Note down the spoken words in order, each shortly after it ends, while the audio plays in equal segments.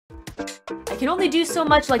I can only do so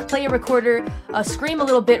much, like play a recorder, scream a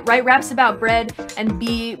little bit, write raps about bread, and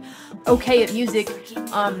be okay at music,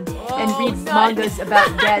 and read mangas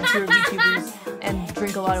about dads who are VTubers, and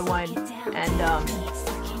drink a lot of wine,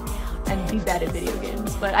 and be bad at video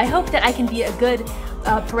games. But I hope that I can be a good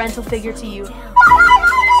parental figure to you.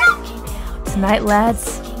 Tonight,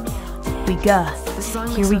 lads, we go.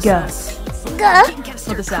 Here we go.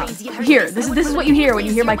 Hold this out. Here, this is what you hear when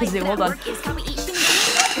you hear my kazoo. Hold on.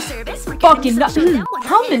 Fucking not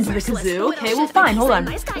hum into the kazoo. Okay, well fine. Hold on.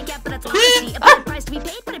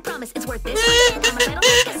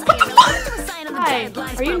 Hi,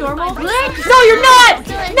 are you normal? No, you're not!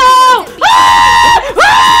 No!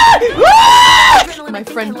 My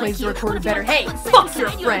friend plays the recorder better. Hey, fuck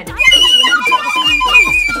your friend!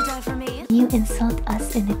 You insult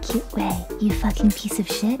us in a cute way, you fucking piece of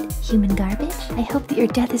shit, human garbage. I hope that your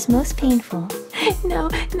death is most painful. No,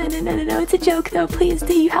 it's a joke though, please,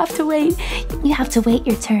 you have to wait. You have to wait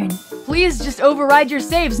your turn. Please just override your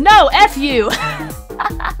saves. No, F you!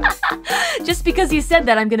 Just because you said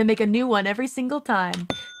that, I'm gonna make a new one every single time.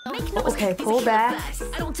 Okay, pull back.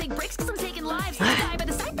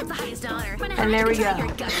 And there we go.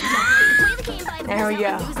 There we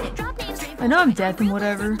go. I know I'm dead and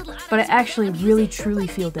whatever, but I actually really truly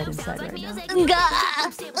feel dead inside right now.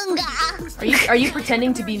 Are you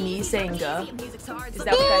pretending to be me saying "guh"? Is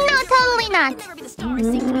that what that is? No, totally not.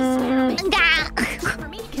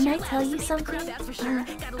 Can I tell you something?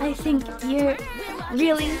 I think you're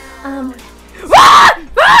really,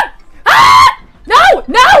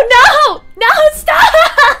 No, stop!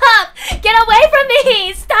 Get away from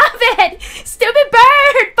me! Stop it! Stupid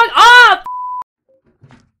bird! Fuck off!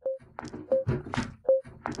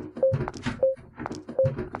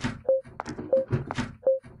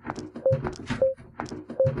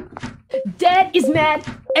 Dad is mad,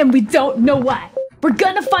 and we don't know why. We're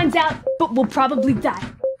gonna find out, but we'll probably die.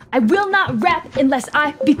 I will not rap unless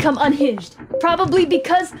I become unhinged. Probably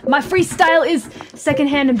because my freestyle is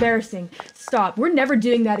secondhand embarrassing. Stop, we're never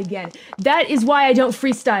doing that again. That is why I don't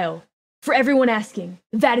freestyle. For everyone asking,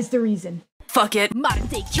 that is the reason. Fuck it. Modern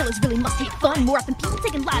day killers really must hate fun. More often people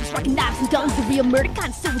taking lives, rocking knives and guns. The real murder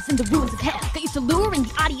connoisseurs in the ruins of hell. They used to lure in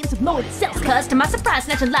the audience with Mo itself. Cause to my surprise,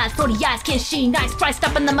 snatching lives, 40 eyes, can't she? Nice try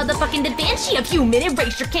stopping the motherfucking advance. Of human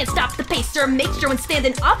erasure, can't stop the pace. Sir, make sure when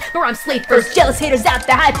standing off, or I'm slave first. Jealous haters out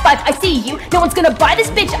there, high five, I see you. No one's gonna buy this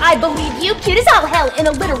bitch, I believe you. Cute as all hell in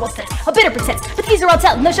a literal sense, a bitter pretense. But these are all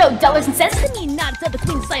tell, no show, dollars and cents. The mean nods of the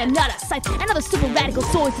queen, sayonara sights. And other super radical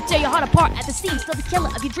swords to tear your heart apart at the seams. Still the killer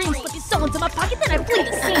of your dreams, slip your soul into my pocket, then I flee.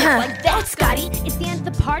 The scene like that, Scotty. It's the end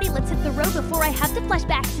of the party, let's hit the road before I have to flash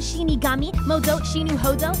back to Shinigami, Modo, Shinu,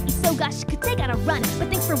 Hodo, Isogashi, could take out a run. But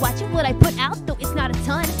thanks for watching what I put out, though it's not a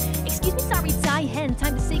ton. Excuse me, sorry, die hen.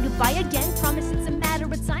 Time to say goodbye again. Promise it's a matter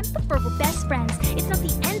of time, prefer we're best friends. It's not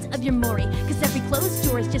the end of your Mori, cause every closed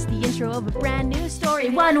door is just the intro of a brand new story.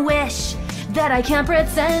 One wish that I can't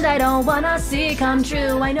pretend I don't wanna see come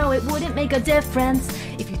true. I know it wouldn't make a difference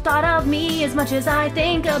if you thought of me as much as I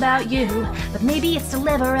think about you. But maybe it's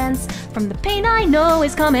deliverance from the pain I know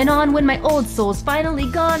is coming on when my old soul's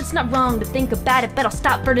finally gone. It's not wrong to think about it, but I'll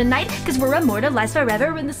stop for tonight, cause we're immortalized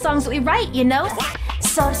forever in the songs that we write, you know?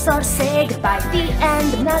 So say goodbye at the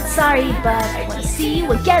end, I'm not sorry, but I wanna see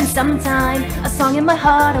you again sometime. A song in my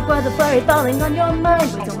heart, a world of blurry falling on your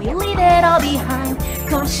mind. Why don't we leave it all behind?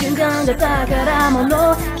 この瞬間が宝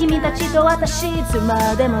物、君たちと私いつ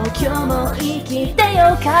までも今日も生きて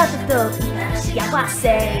よかったと幸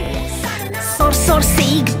せ。So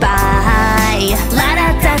say goodbye, la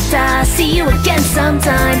da da da, see you again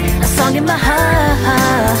sometime. A song in my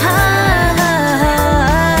heart.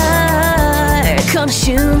 この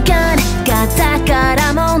瞬間が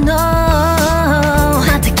宝物、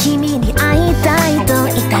また君に会いたいと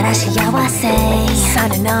言ったら幸せ。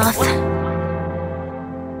Signing off.